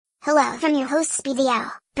Hello from your host Sped the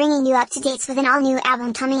Owl, bringing you up to dates with an all-new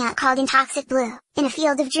album coming out called Intoxic Blue, In a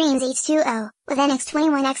Field of Dreams H2O, with Annex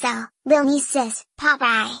 21XL, Lil Niece Sis, Pop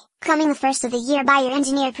Eye, coming the first of the year by your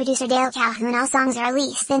engineer-producer Dale Calhoun. All songs are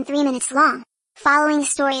less than 3 minutes long, following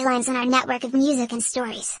storylines on our network of music and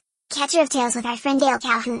stories. Catcher of tales with our friend Dale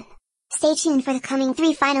Calhoun. Stay tuned for the coming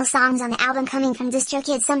 3 final songs on the album coming from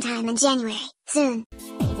DistroKid sometime in January, soon.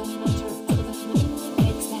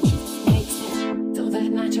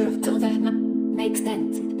 Makes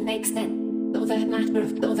sense, makes sense. So that matter,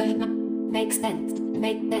 so that makes sense,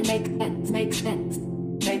 make sense.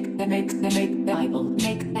 Make the Bible,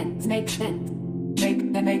 make sense, make the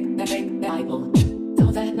Bible. So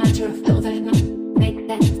that matter, so that make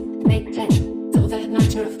sense. So that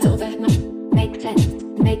matter, so that make sense, So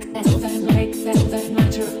that make sense, so that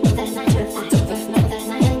matter, so that matter, so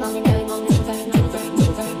that going on, so that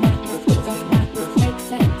matter, so that makes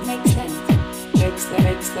sense, makes the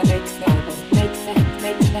Bible. Makes sense, makes the Bible. Makes sense,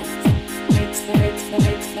 makes the Bible.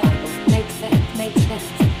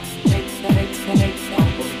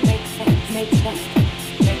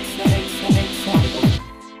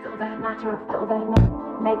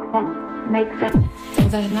 Makes sense, so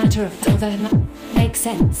that matter, so that makes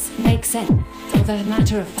sense. So that matter, so that makes sense. So that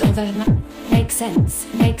matter, so that makes sense.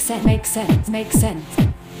 Makes the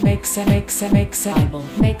Bible.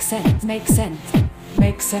 Makes sense. Makes the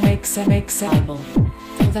Bible.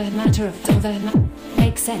 So that matter, so that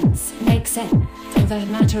makes sense. So that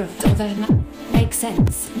matter, so that makes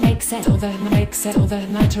sense. So that makes sense, so that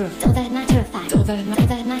matter, So that matter of fact, so that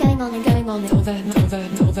going on, so that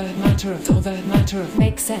matter, so that matter,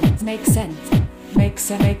 makes sense. Makes the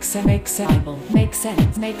Bible. Makes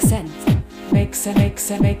sense. Makes the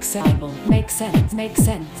Bible. Makes sense. Makes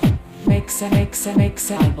the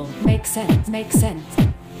Bible. Makes sense.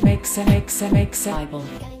 Makes the Bible.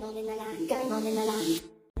 going on in the line.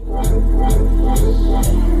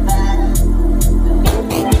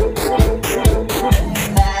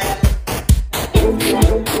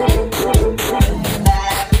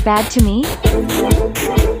 Bad to me?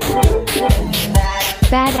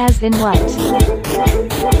 Bad as in what?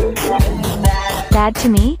 Bad to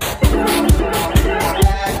me?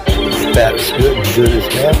 Bad is good and good is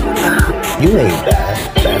bad. You ain't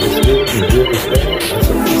bad. Bad is good and good is bad. That's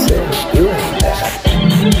what they say. You ain't bad.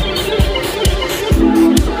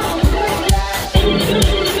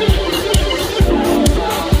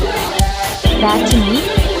 Bad to me?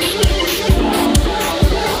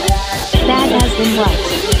 Bad as in what?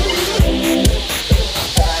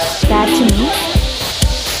 Bad to me?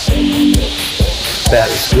 Bad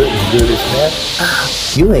is good and good is bad.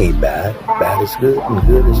 You ain't bad. Bad is good and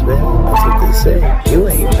good is bad. That's what they say. You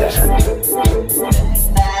ain't bad.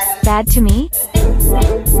 Bad to me?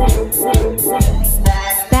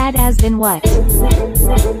 Bad as in what?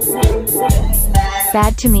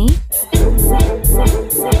 Bad to me?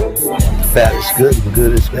 Bad is good and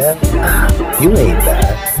good is bad. You ain't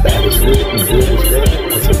bad. Bad is good and good is bad.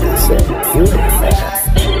 That's what they say. You ain't bad.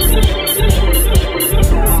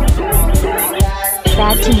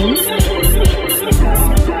 Bad to me?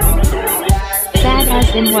 Bad as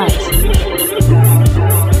in what?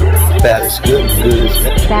 Bad is good and good is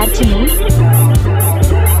bad. Bad to me?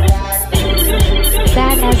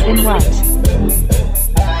 Bad as in what?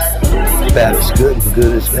 Bad is good and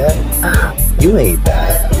good is bad. You ain't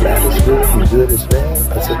bad. Bad is good and good is bad.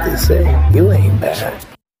 That's what they say. You ain't bad.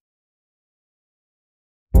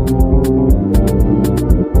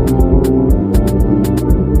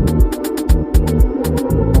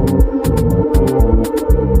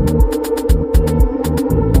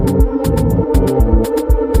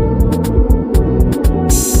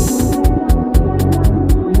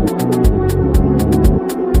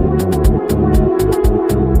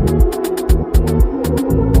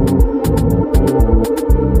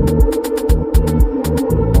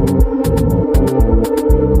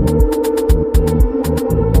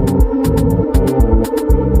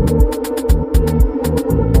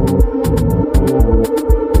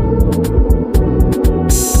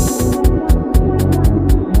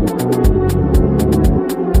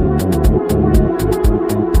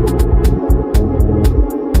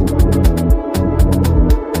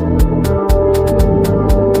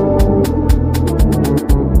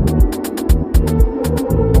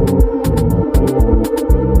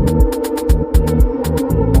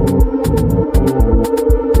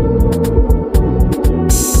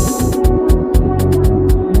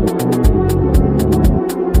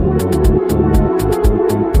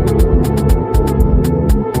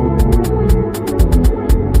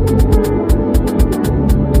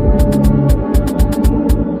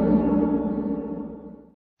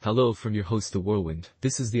 Hello from your host The Whirlwind.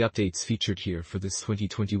 This is the updates featured here for this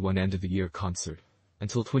 2021 end of the year concert.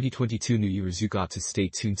 Until 2022 New Year's you got to stay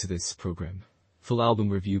tuned to this program. Full album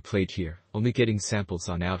review played here, only getting samples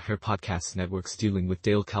on Out Here podcast networks dealing with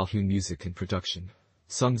Dale Calhoun music and production.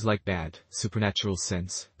 Songs like Bad, Supernatural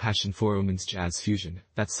Sense, Passion for Omens Jazz Fusion,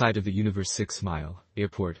 That Side of the Universe 6 Mile,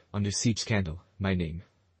 Airport, Under Siege Candle, My Name.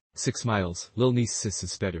 6 Miles, Lil Niece Sis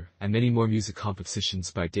is Better, and many more music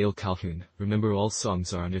compositions by Dale Calhoun. Remember all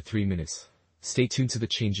songs are under 3 minutes. Stay tuned to the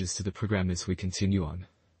changes to the program as we continue on.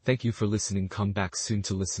 Thank you for listening. Come back soon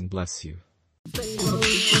to listen. Bless you.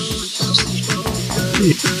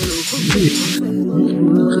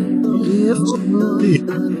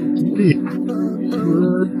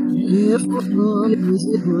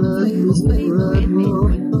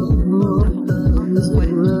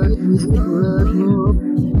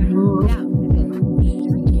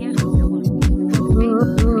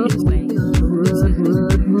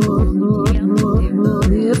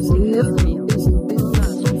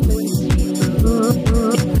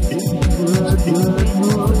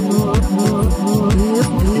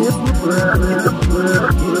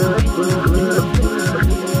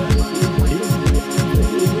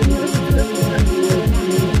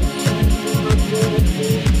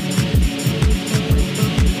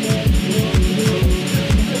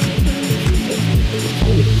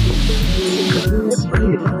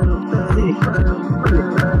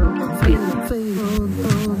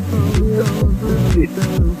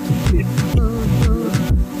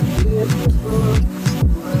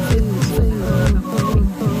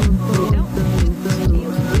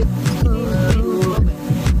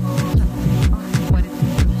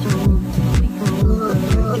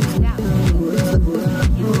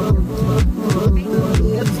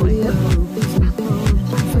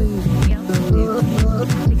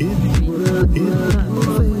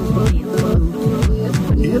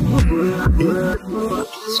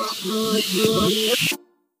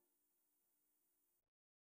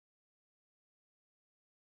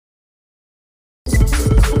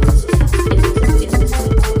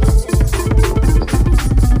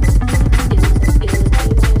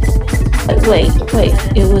 Wait,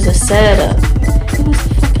 it was a setup. It was a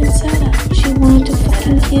fucking setup. She wanted to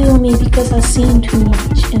fucking kill me because I seen too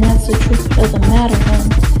much, and that's the truth of the matter,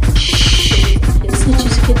 homie. Shh.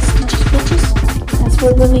 Snitches get stitches, bitches. That's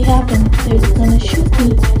what really happened. They were gonna shoot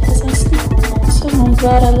me as I sleep. So I'm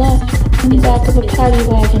glad I left in the back of a paddy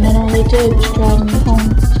wagon, and all they did was drive me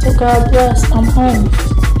home. So God bless, I'm home.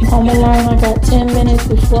 I'm home alone. I got 10 minutes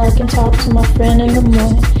before I can talk to my friend in the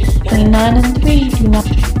morning. Between 9 and 3, do not.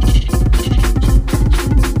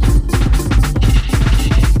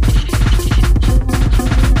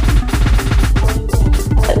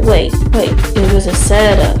 Wait, it was a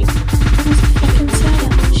setup. It was a fucking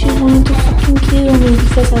setup. She wanted to fucking kill me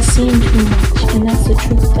because I seen too much, and that's the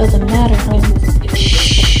truth of the matter, homie.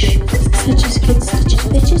 Shh. Snitches get stitches,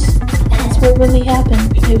 bitches. That's what really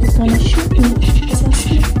happened. They were gonna shoot me as I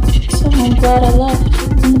sleep. So I'm glad I left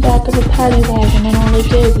in the back of a paddy wagon, and all they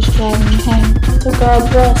did was drive me home. So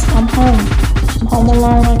God bless, I'm home. I'm home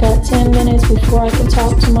alone. I got 10 minutes before I can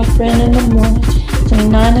talk to my friend in the morning.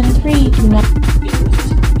 Between 9 and 3, do not.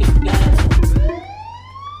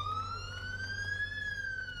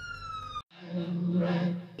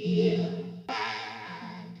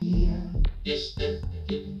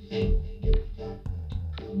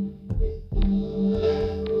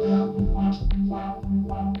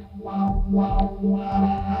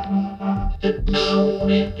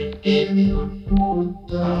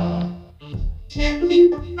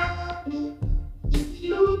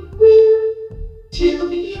 Tell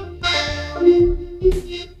me about it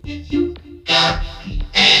if you got the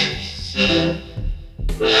answer.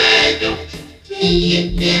 Why don't you lay it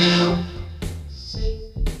down? Say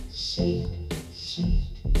it.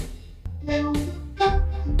 Now you got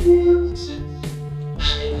the answer.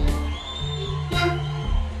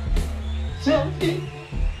 Something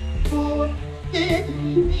for me.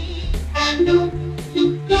 I know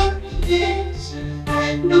you got the answer.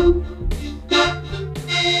 I know you got the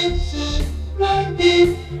answer. Right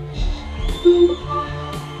there. You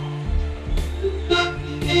got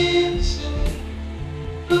the answer.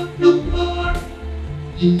 Look no more.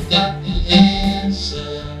 You got the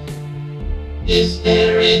answer. Is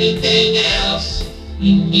there anything else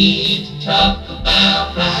we need to talk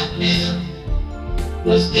about right now?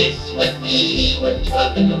 Was this what we were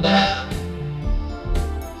talking about?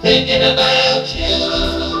 Thinking about you.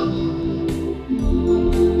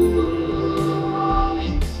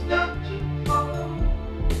 It's not too far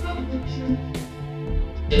from the truth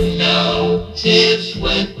to notice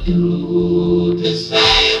what you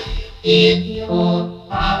desire in your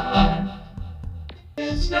heart.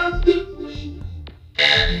 nothing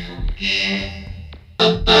and forget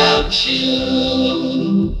about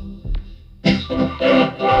you.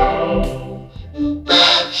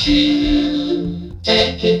 About you.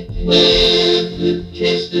 Take it with it.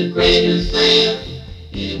 It's the greatest thing.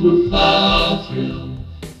 It will fall through.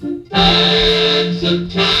 Times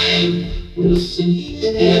of time. We'll see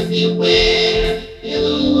it everywhere.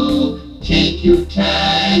 You take your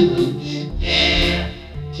time. We'll get there.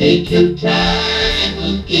 Take your time.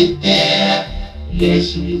 We'll get there.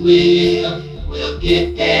 Yes, we will. We'll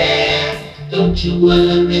get there. Don't you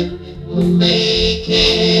worry. We'll make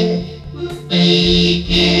it. We'll make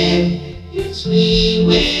it. Yes, we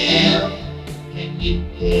will. Can you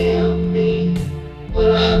tell me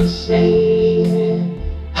what I'm saying?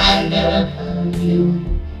 I love you,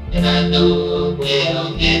 and I know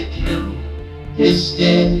we'll get through this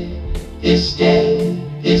day, this day,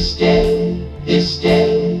 this day, this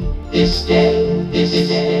day, this day, this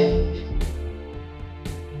day.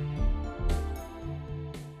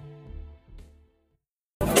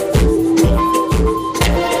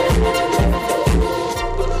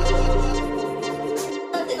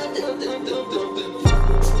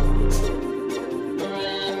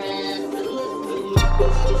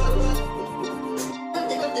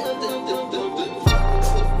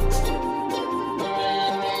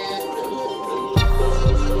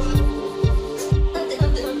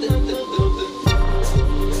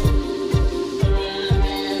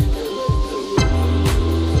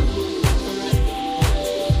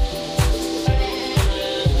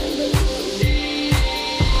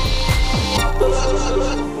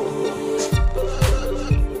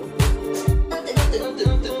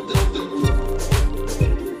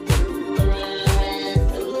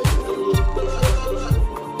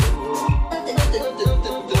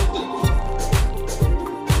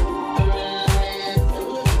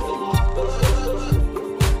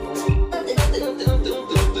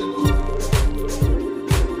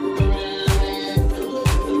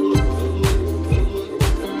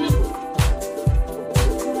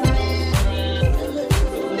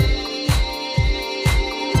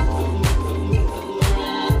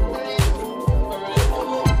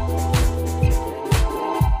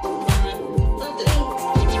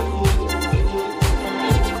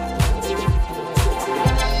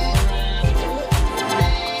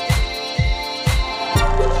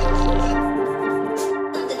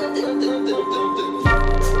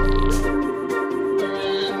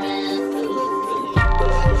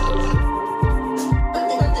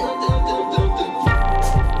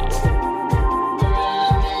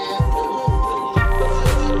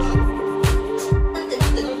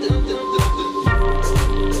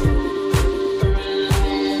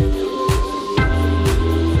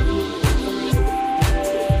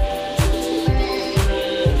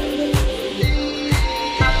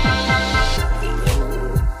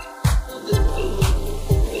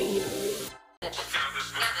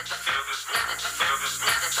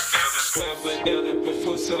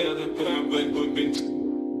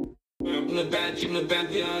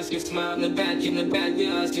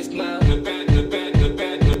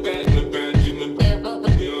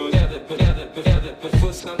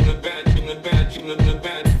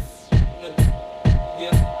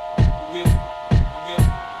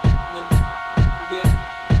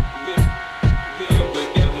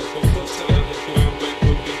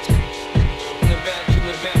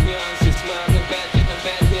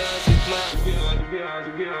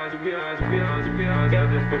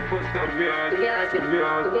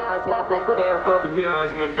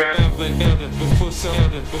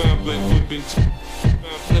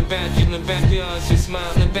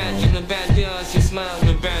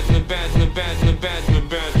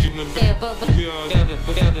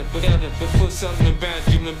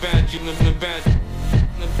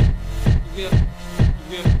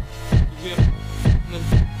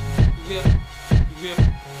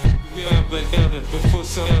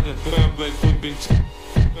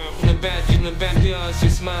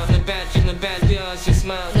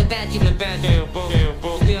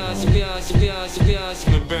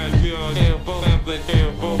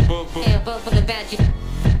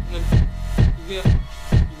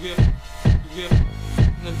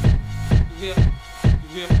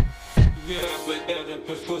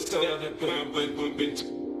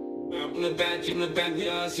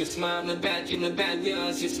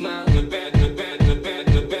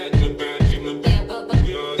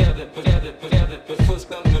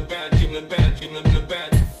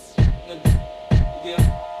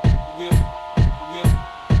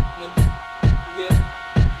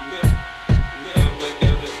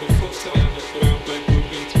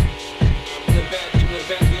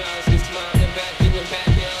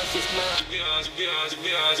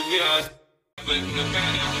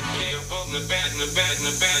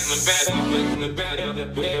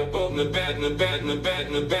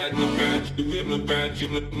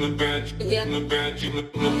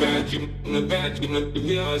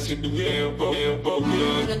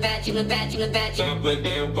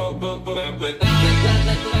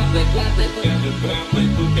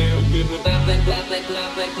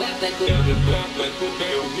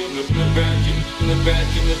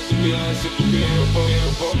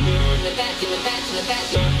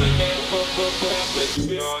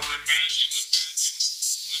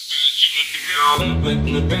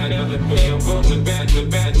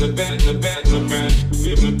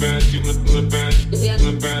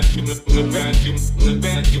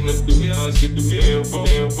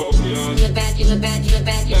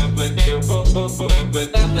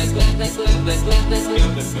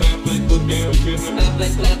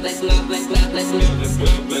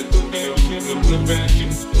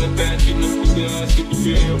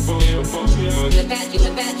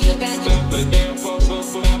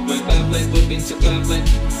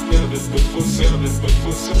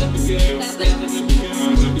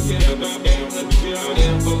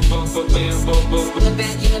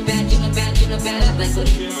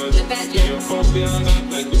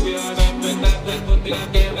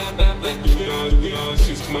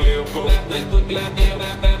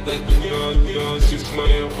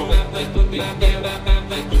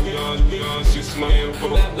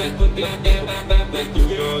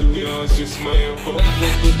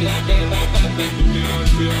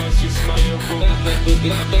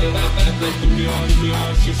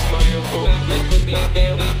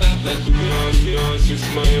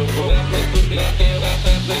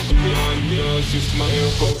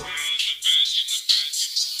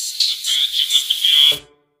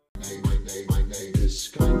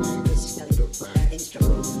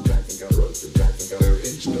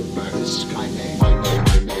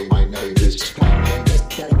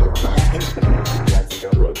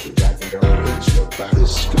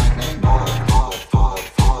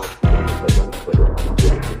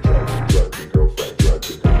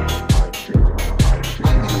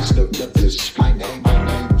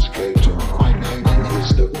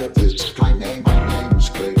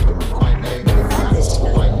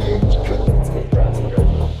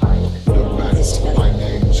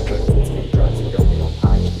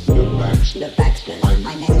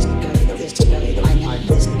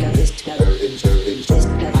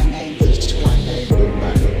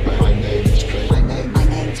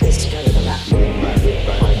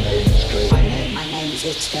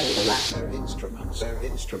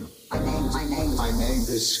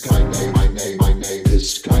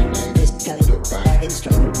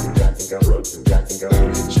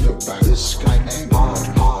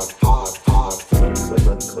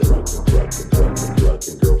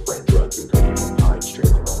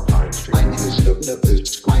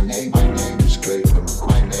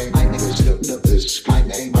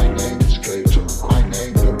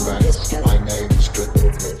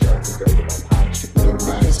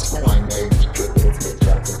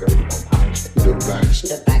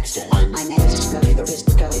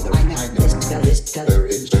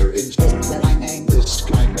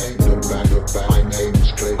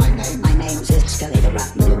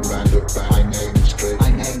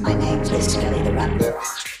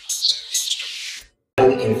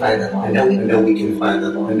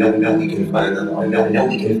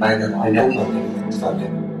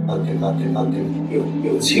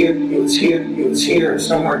 Here,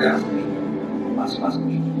 somewhere down.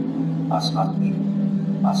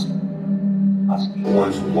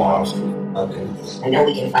 One's lost. Okay. I know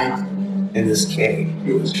we can find him. In this cave.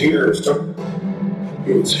 It was here,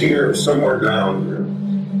 somewhere down here.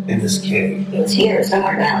 In this cave. It was here,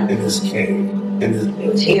 somewhere down. In this cave.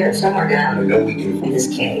 It was here, somewhere down. I know we can. In this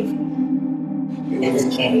cave. In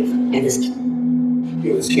this cave. In this.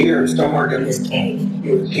 It was here, somewhere down. In this cave.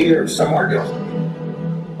 It was here, somewhere down.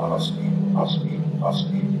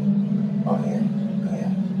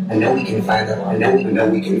 I know we can find them. I know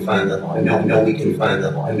we can find them. I know we can find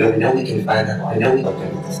them. I know we can find them. I know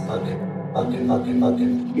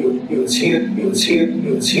It was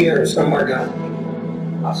here, somewhere down.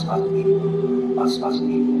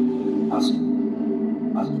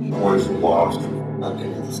 One's lost.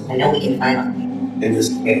 I know we can find them. In this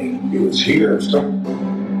cave. It was here,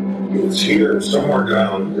 somewhere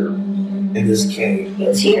down here. In this cave. It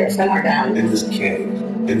was here, somewhere down. In this cave.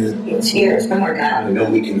 It was here, somewhere down. I know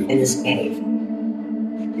we can. In this cave.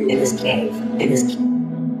 In this cave. In this.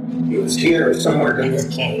 It was here, somewhere down. In this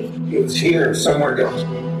cave. It was here, somewhere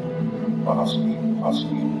down.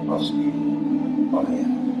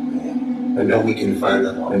 I know we can find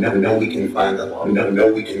the line. I know we can find the line. I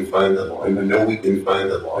know we can find the line. I know we can find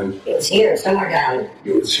the line. It's here, somewhere down.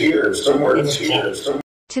 It's here, somewhere. It's here, somewhere.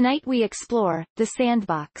 Tonight we explore the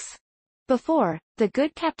Sandbox. Before, the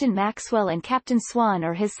good Captain Maxwell and Captain Swan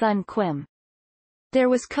or his son Quim. There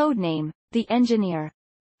was Codename, the engineer.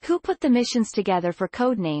 Who put the missions together for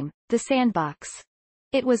Codename, the Sandbox.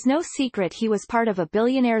 It was no secret he was part of a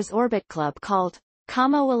billionaire's orbit club called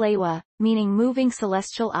Kamawalewa, meaning moving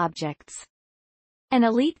celestial objects. An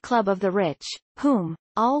elite club of the rich, whom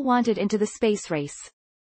all wanted into the space race.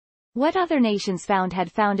 What other nations had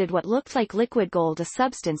founded what looked like liquid gold, a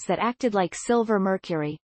substance that acted like silver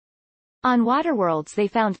mercury. On waterworlds they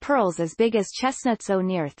found pearls as big as chestnuts on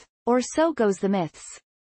Earth, or so goes the myths.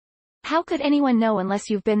 How could anyone know unless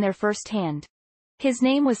you've been there firsthand? His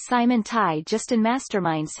name was Simon Ty, just an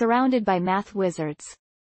mastermind surrounded by math wizards.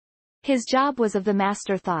 His job was of the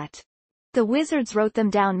master thought. The wizards wrote them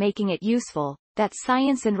down, making it useful, that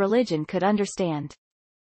science and religion could understand.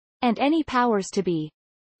 And any powers to be.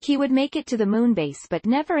 He would make it to the moon base, but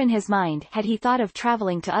never in his mind had he thought of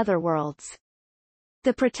traveling to other worlds.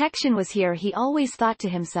 The protection was here, he always thought to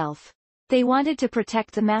himself. They wanted to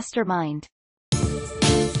protect the mastermind.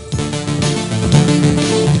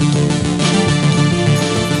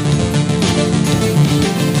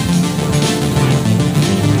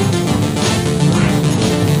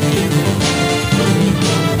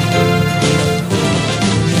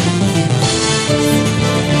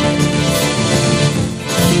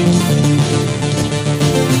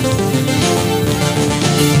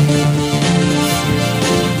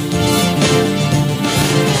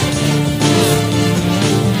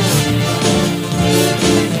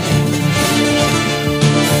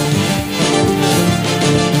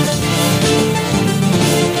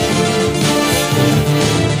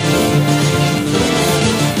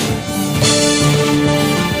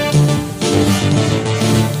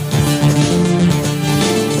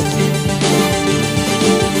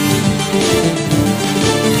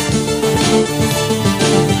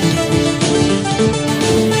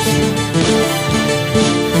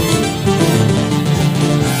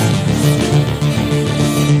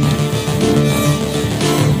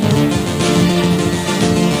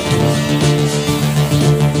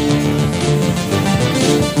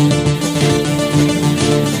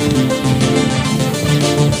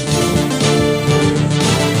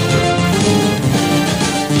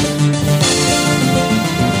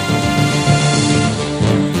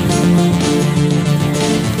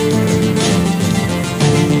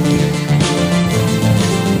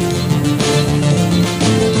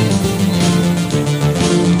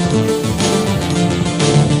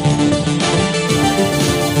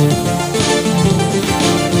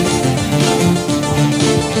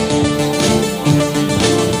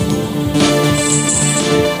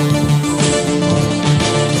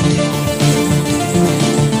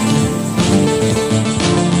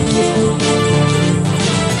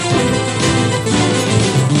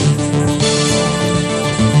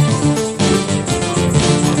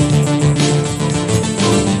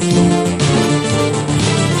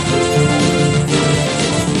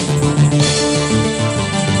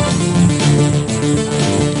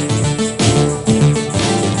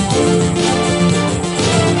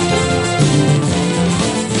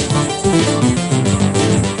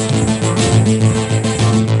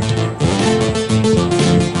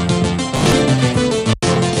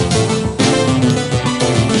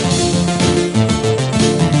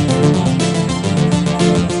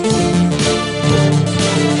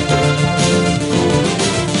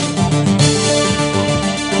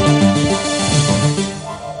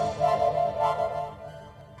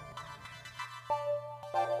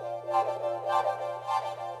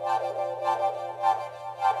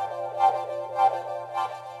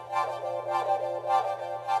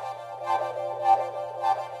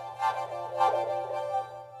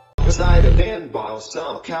 Side of Sandbox,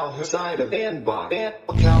 some cow side of Sandbox,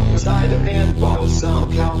 cow side of Sandbox,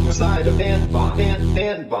 some cow side of Sandbox,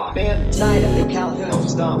 Sandbox, Side of the Calhoun.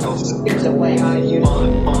 Sandbox. Here's a way I use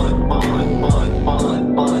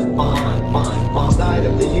Side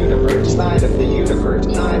of the universe, side of the universe,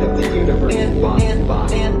 side of the universe,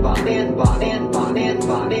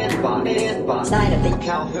 Side of the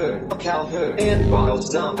Calhoun,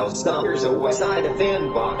 Sandbox, some here's a way. Side of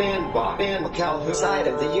Sandbox, Calhoun, side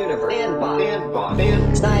of the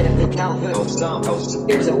universe, Side of the Calhoun. some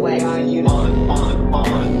Here's a way I use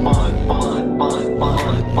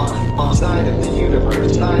side of the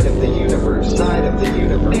universe, side of the universe, side of the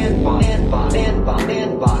universe,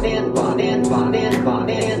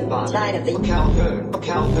 Side of the Calhoun,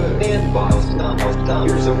 Sandbox,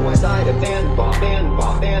 here's a way. Side of Sandbox,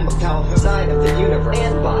 Calhoun, side of the universe.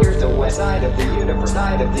 Sandbox. Here's the west side of the universe.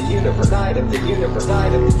 Side of the universe. Side of the universe.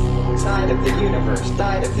 Side of the universe.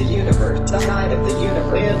 Side of the universe. Side of the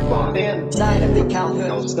universe. Sandbox. Side of the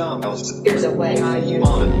Calhoun. Stumbles. Here's a way. On.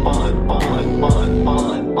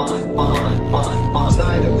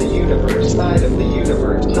 Side of the universe. Side of the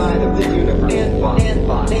universe. Side of the universe.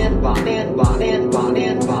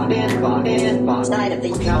 Side of the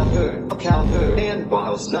Calhoun.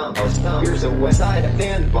 Stumbles. Here's a west side of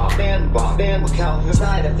Calhoun.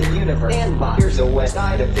 Side of the universe. Here's a west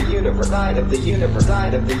side of the universe. Side of the universe.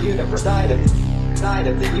 Side of the universe. Side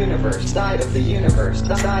of the universe, side of the universe,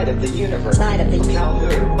 side of the universe, side of the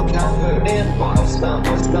Calhoun,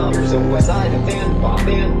 here's a west side of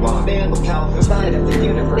Calhoun, side of the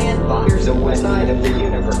universe, here's a west side of the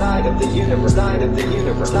universe, side of the universe, side of the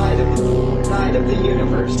universe, side of the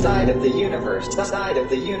universe, side of the universe, side of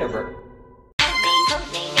the universe.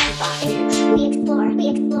 We explore,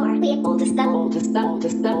 we oldest, we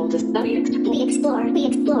explore,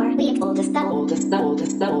 we oldest,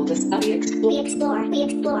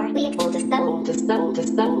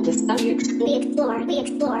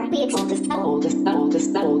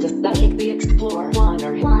 We explore,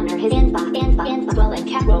 wander, his sandbox, well and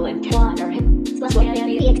cat, wander, his,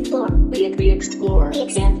 we explore, and we explore,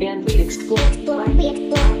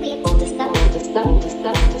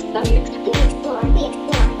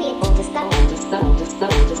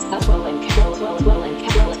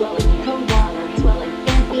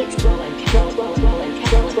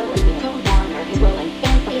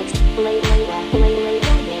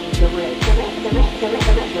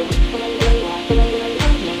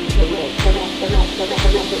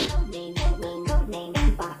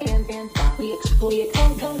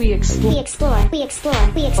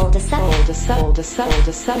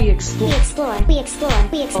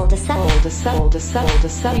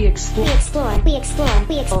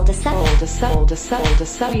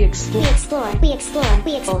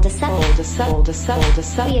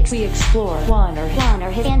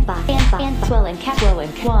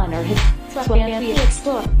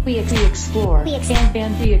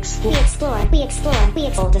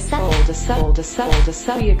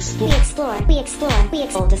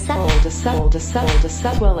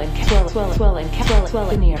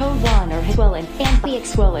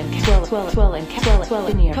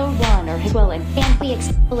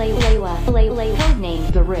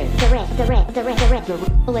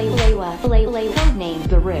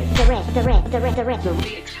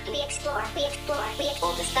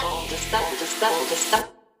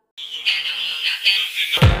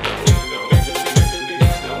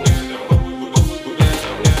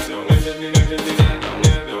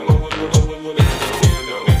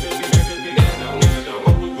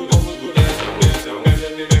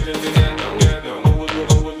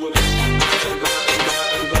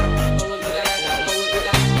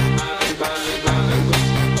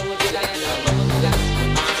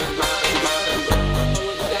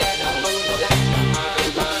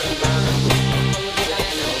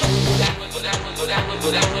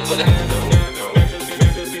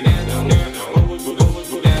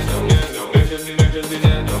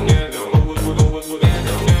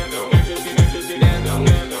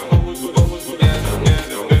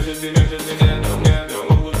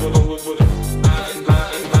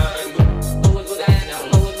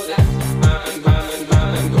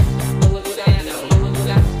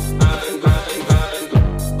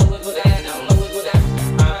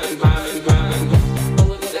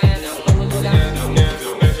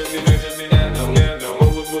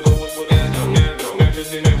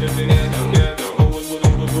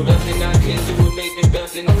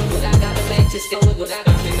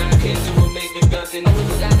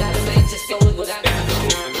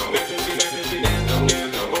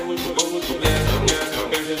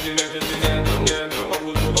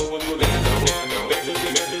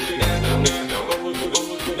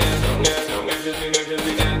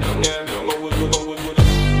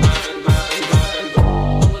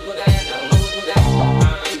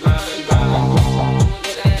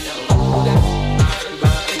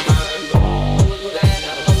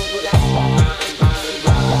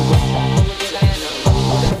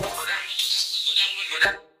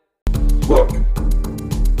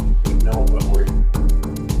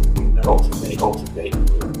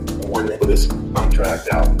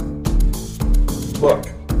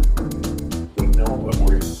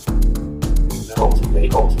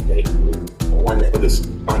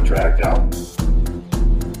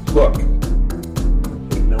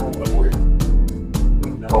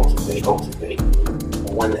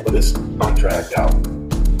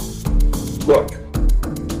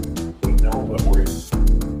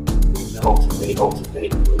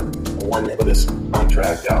 cultivate, one that is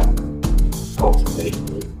contract out, cultivate,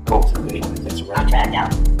 it's contract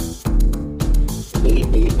out,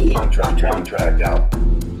 contract out.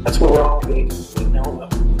 That's what we're all made. We know them.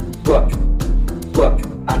 Look,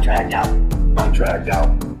 contract out,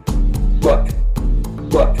 look,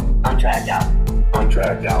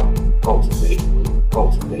 contract out, cultivate,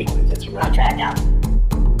 it's contract out.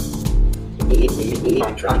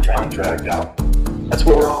 Contract out. That's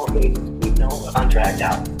what we're all made. We know them. Contract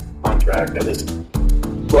out is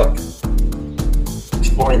look.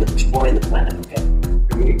 Exploring the planet, okay?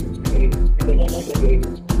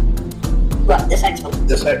 Look, this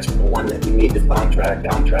expo, one that we need to contract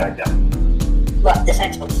out. Look, this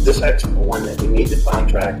expo, one that we need to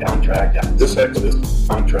contract out. This expo is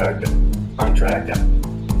contracted.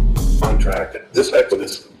 This expo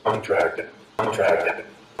is contracted.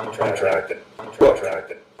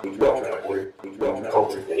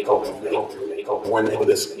 Cultivate, one that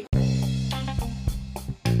this.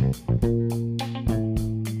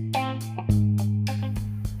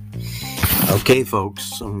 Okay,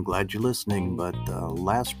 folks, I'm glad you're listening, but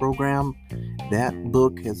last program, that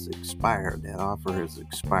book has expired. That offer has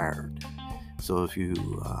expired. So if you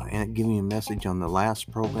give me a message on the last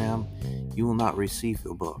program, you will not receive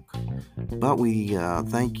the book. But we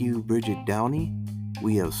thank you, Bridget Downey.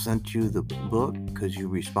 We have sent you the book because you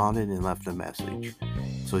responded and left a message.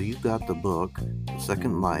 So you got the book,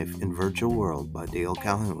 Second Life in Virtual World by Dale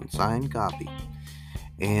Calhoun, signed copy.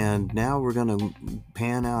 And now we're going to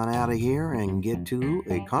pan on out of here and get to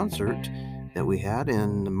a concert that we had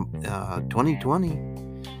in 2020.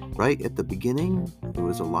 Right at the beginning, it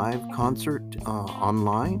was a live concert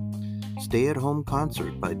online, stay-at-home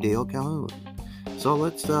concert by Dale Calhoun. So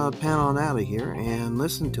let's pan on out of here and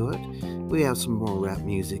listen to it. We have some more rap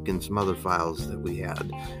music and some other files that we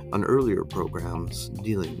had on earlier programs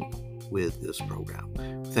dealing with this program.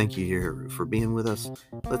 Thank you here for being with us.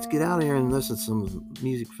 Let's get out of here and listen to some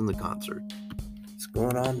music from the concert. What's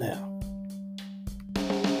going on now?